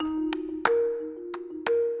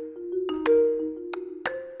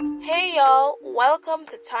Hey y'all, welcome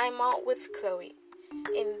to Time Out with Chloe.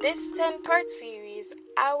 In this 10-part series,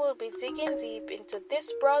 I will be digging deep into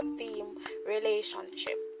this broad theme,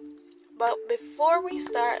 relationship. But before we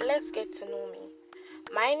start, let's get to know me.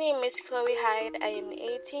 My name is Chloe Hyde. I am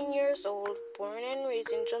 18 years old, born and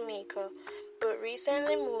raised in Jamaica, but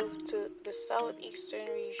recently moved to the southeastern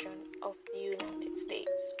region of the United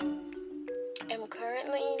States. I'm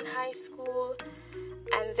currently in high school,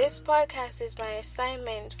 and this podcast is my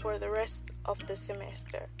assignment for the rest of the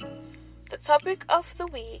semester. The topic of the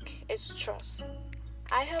week is trust.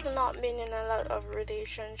 I have not been in a lot of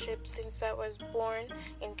relationships since I was born.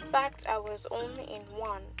 In fact, I was only in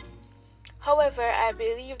one. However, I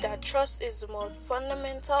believe that trust is the most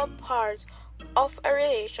fundamental part of a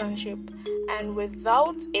relationship, and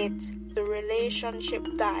without it, the relationship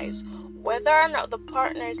dies, whether or not the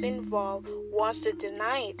partners involved wants to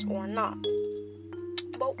deny it or not.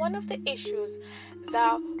 But one of the issues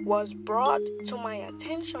that was brought to my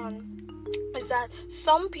attention is that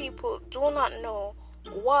some people do not know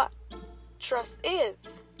what trust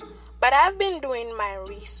is. But I've been doing my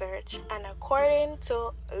research, and according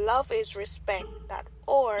to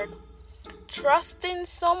loveisrespect.org, trusting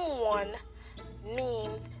someone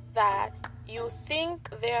means that you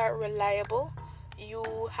think they are reliable, you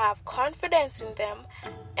have confidence in them,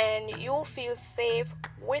 and you feel safe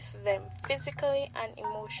with them physically and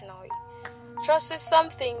emotionally. Trust is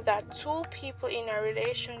something that two people in a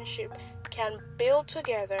relationship can build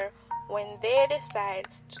together when they decide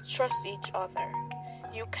to trust each other.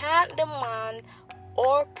 You can't demand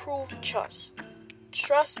or prove trust.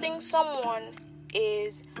 Trusting someone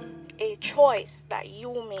is a choice that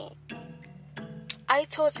you make. I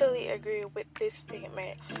totally agree with this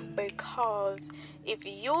statement, because if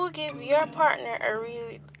you give your partner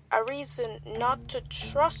a reason not to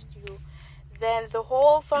trust you, then the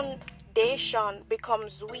whole foundation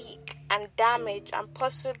becomes weak and damaged and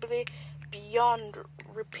possibly beyond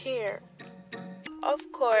repair.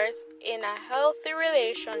 Of course, in a healthy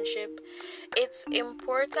relationship, it's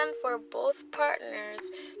important for both partners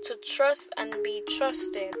to trust and be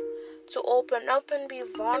trusted, to open up and be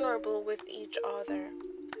vulnerable with each other.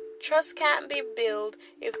 Trust can't be built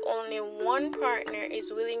if only one partner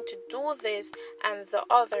is willing to do this and the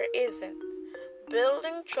other isn't.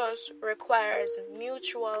 Building trust requires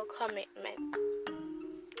mutual commitment.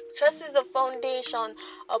 Trust is the foundation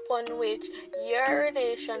upon which your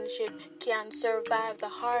relationship can survive the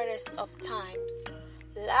hardest of times.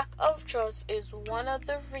 Lack of trust is one of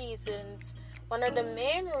the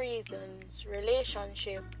main reasons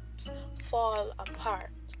relationships fall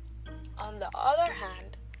apart. On the other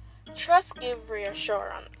hand, trust gives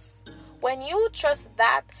reassurance. When you trust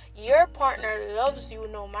that your partner loves you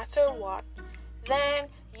no matter what, then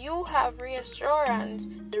you have reassurance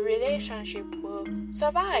the relationship will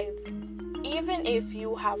survive. Even if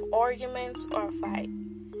you have arguments or fight,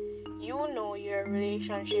 you know your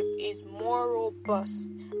relationship is more robust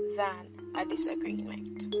than a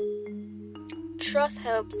disagreement. Trust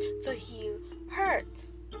helps to heal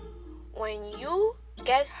hurts. When you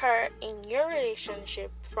get hurt in your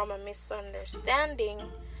relationship from a misunderstanding,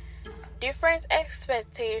 different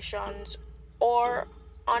expectations, or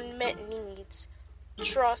unmet needs,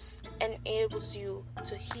 trust enables you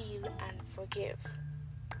to heal and forgive.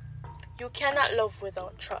 You cannot love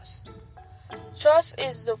without trust. Trust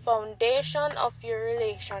is the foundation of your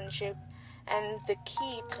relationship and the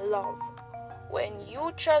key to love. When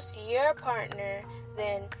you trust your partner,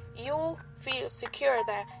 then you feel secure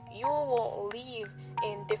that you won't leave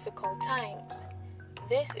in difficult times.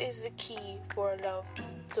 This is the key for love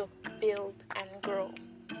to build and grow.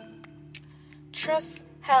 Trust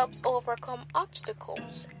helps overcome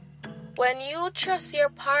obstacles. When you trust your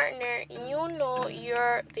partner, you know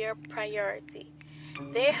you're their priority.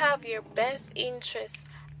 They have your best interests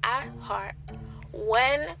at heart.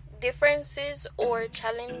 When differences or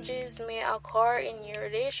challenges may occur in your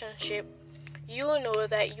relationship, you know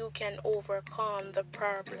that you can overcome the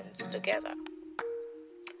problems together.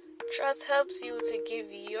 Trust helps you to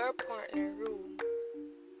give your partner room.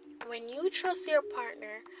 When you trust your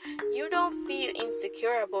partner, you don't feel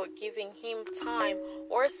insecure about giving him time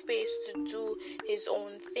or space to do his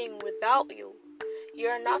own thing without you.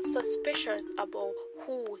 You're not suspicious about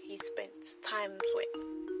who he spends time with.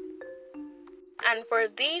 And for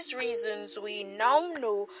these reasons, we now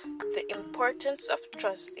know the importance of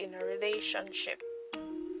trust in a relationship.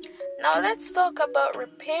 Now let's talk about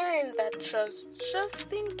repairing that trust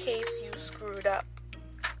just in case you screwed up.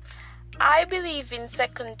 I believe in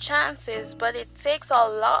second chances, but it takes a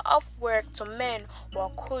lot of work to mend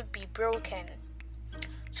what could be broken.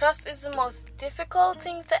 Trust is the most difficult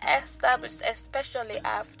thing to establish, especially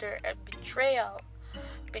after a betrayal.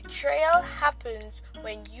 Betrayal happens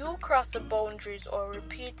when you cross the boundaries or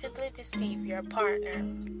repeatedly deceive your partner.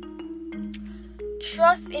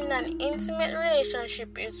 Trust in an intimate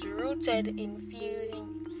relationship is rooted in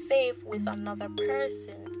feeling safe with another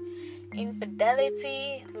person.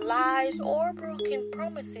 Infidelity, lies, or broken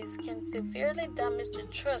promises can severely damage the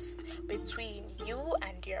trust between you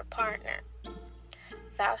and your partner.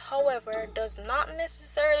 That, however, does not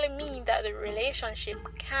necessarily mean that the relationship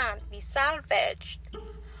can't be salvaged.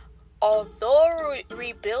 Although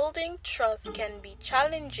rebuilding trust can be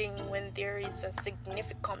challenging when there is a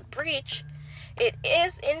significant breach, it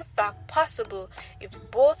is in fact possible if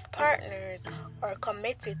both partners are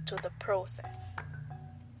committed to the process.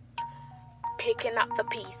 Picking up the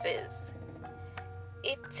pieces.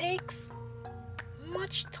 It takes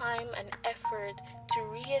much time and effort to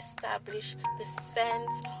re-establish the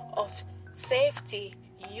sense of safety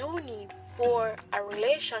you need for a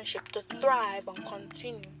relationship to thrive and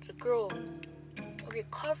continue to grow.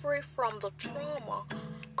 Recovery from the trauma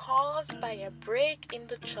caused by a break in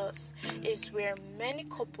the trust is where many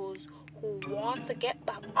couples who want to get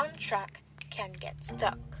back on track can get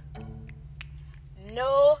stuck.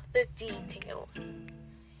 Know the details.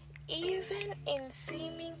 Even in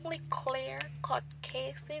seemingly clear-cut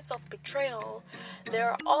cases of betrayal, there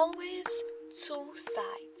are always two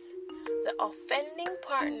sides. The offending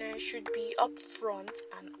partner should be upfront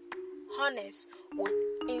and honest with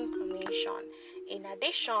information, in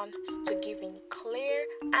addition to giving clear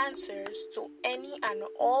answers to any and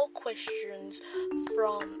all questions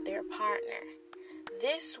from their partner.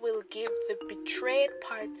 This will give the betrayed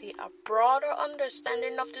party a broader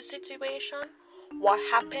understanding of the situation, what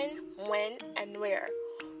happened, when, and where,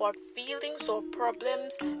 what feelings or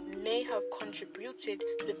problems may have contributed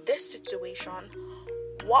to this situation,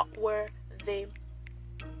 what were they.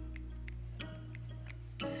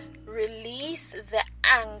 Release the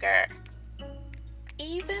anger.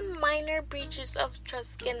 Even minor breaches of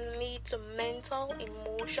trust can lead to mental,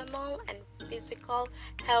 emotional, and physical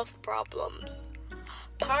health problems.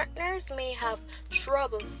 Partners may have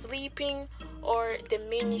trouble sleeping or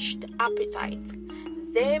diminished appetite.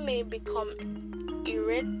 They may become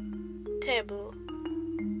irritable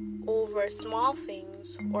over small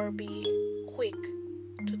things or be quick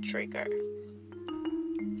to trigger.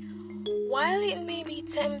 While it may be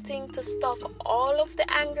tempting to stuff all of the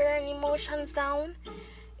anger and emotions down,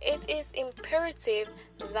 it is imperative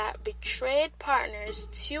that betrayed partners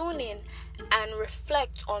tune in and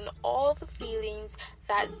reflect on all the feelings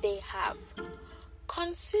that they have.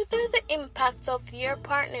 Consider the impact of your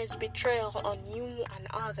partner's betrayal on you and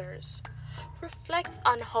others. Reflect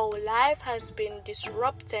on how life has been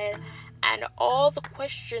disrupted and all the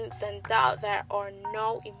questions and doubt that are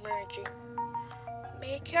now emerging.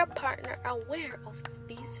 Make your partner aware of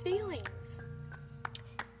these feelings.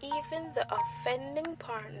 Even the offending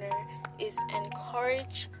partner is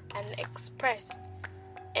encouraged and expressed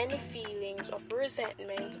any feelings of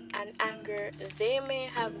resentment and anger they may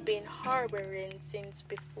have been harboring since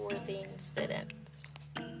before the incident.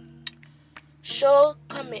 Show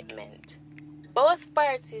commitment. Both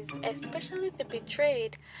parties, especially the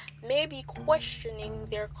betrayed, may be questioning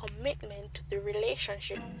their commitment to the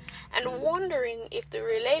relationship and wondering if the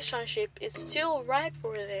relationship is still right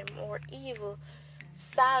for them or even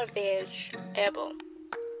salvageable.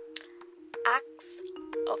 Acts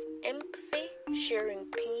of empathy, sharing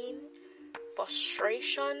pain,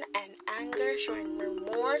 frustration, and anger, showing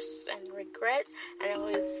remorse and regret, and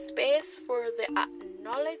with space for the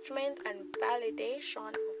acknowledgement and validation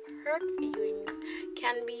of hurt feelings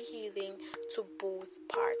can be healing to both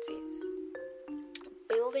parties.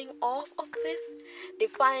 Building off of this,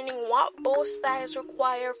 defining what both sides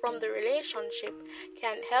require from the relationship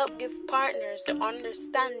can help give partners the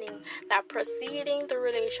understanding that proceeding the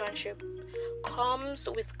relationship comes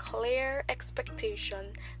with clear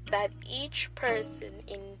expectation that each person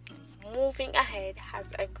in moving ahead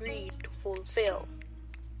has agreed to fulfill.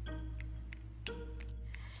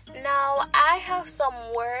 Now, I have some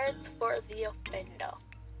words for the offender.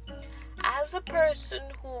 As a person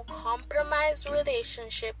who compromised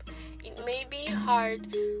relationship, it may be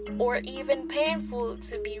hard or even painful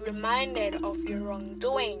to be reminded of your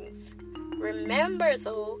wrongdoings. Remember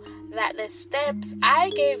though that the steps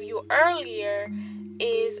I gave you earlier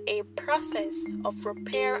is a process of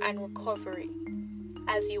repair and recovery.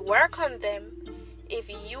 As you work on them, if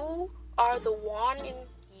you are the one in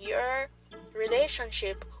your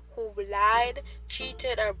relationship who lied,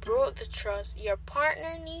 cheated, or broke the trust, your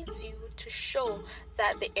partner needs you to show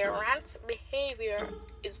that the errant behavior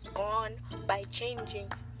is gone by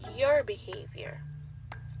changing your behavior.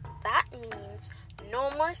 That means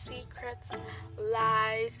no more secrets,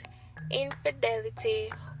 lies,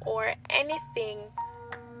 infidelity, or anything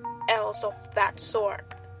else of that sort.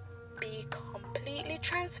 Be completely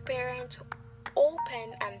transparent,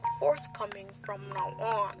 open, and forthcoming from now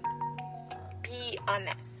on. Be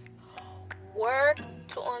honest. Work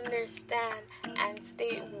to understand and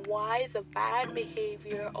state why the bad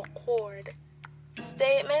behavior occurred.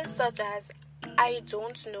 Statements such as, "I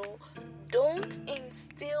don't know," don't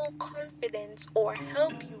instill confidence or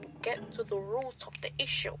help you get to the root of the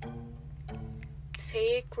issue.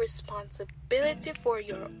 Take responsibility for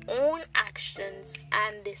your own actions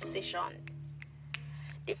and decisions.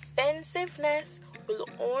 Defensiveness will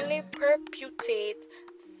only perpetuate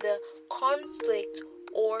the conflict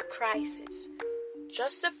or crisis.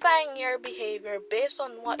 Justifying your behavior based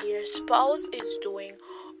on what your spouse is doing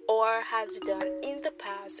or has done in the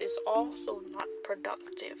past is also not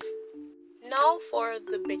productive. Now for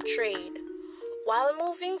the betrayed. While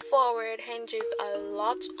moving forward hinges a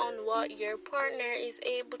lot on what your partner is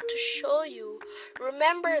able to show you,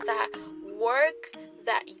 remember that work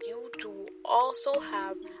that you do also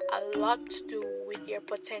have a lot to do with your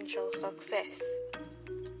potential success.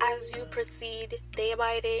 As you proceed day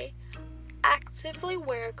by day, actively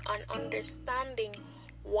work on understanding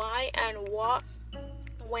why and what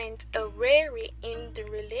went awry in the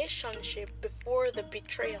relationship before the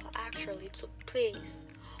betrayal actually took place.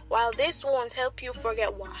 While this won't help you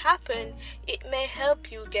forget what happened, it may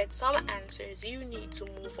help you get some answers you need to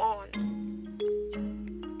move on.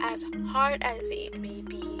 As hard as it may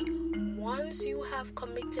be, once you have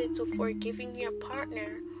committed to forgiving your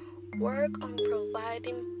partner, work on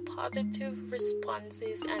providing positive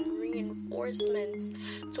responses and reinforcements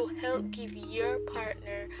to help give your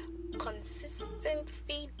partner consistent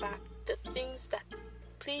feedback, the things that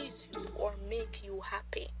please you or make you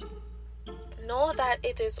happy. Know that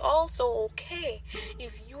it is also okay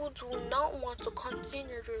if you do not want to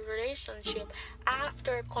continue the relationship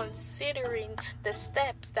after considering the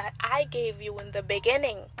steps that I gave you in the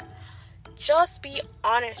beginning. Just be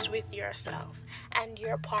honest with yourself and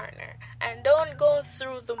your partner, and don't go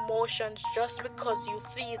through the motions just because you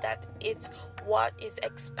feel that it's what is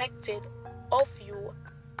expected of you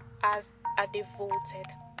as a devoted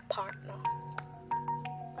partner.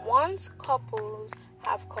 Once couples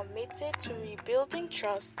have committed to rebuilding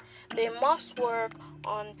trust, they must work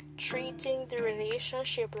on treating the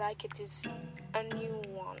relationship like it is a new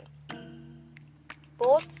one.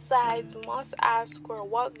 Both sides must ask for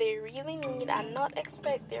what they really need and not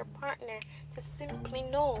expect their partner to simply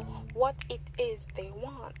know what it is they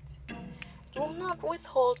want. Do not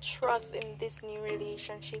withhold trust in this new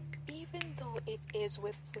relationship, even though it is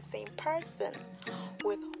with the same person.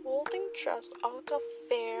 Withholding trust out of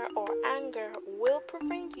fear or anger will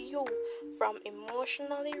prevent you from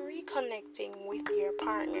emotionally reconnecting with your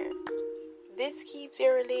partner. This keeps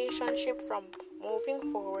your relationship from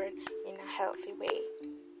moving forward in a healthy way.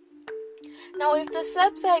 Now, if the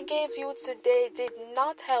steps I gave you today did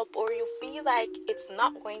not help, or you feel like it's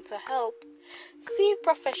not going to help, seek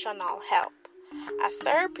professional help. A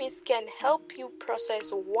therapist can help you process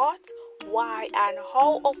what, why, and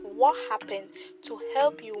how of what happened to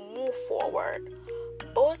help you move forward.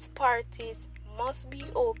 Both parties must be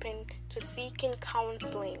open to seeking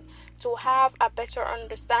counseling to have a better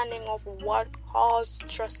understanding of what caused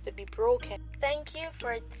trust to be broken. Thank you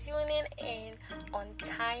for tuning in on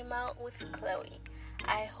Time Out with Chloe.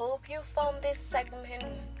 I hope you found this segment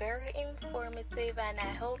very informative, and I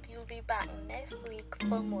hope you'll be back next week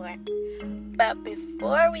for more. But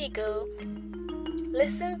before we go,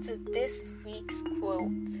 listen to this week's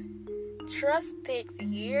quote. Trust takes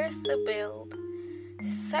years to build,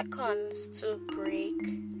 seconds to break,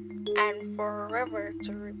 and forever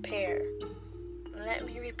to repair. Let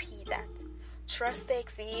me repeat that. Trust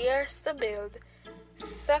takes years to build,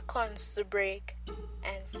 seconds to break,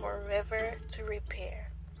 and forever to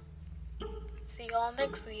repair. See you all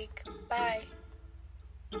next week. Bye.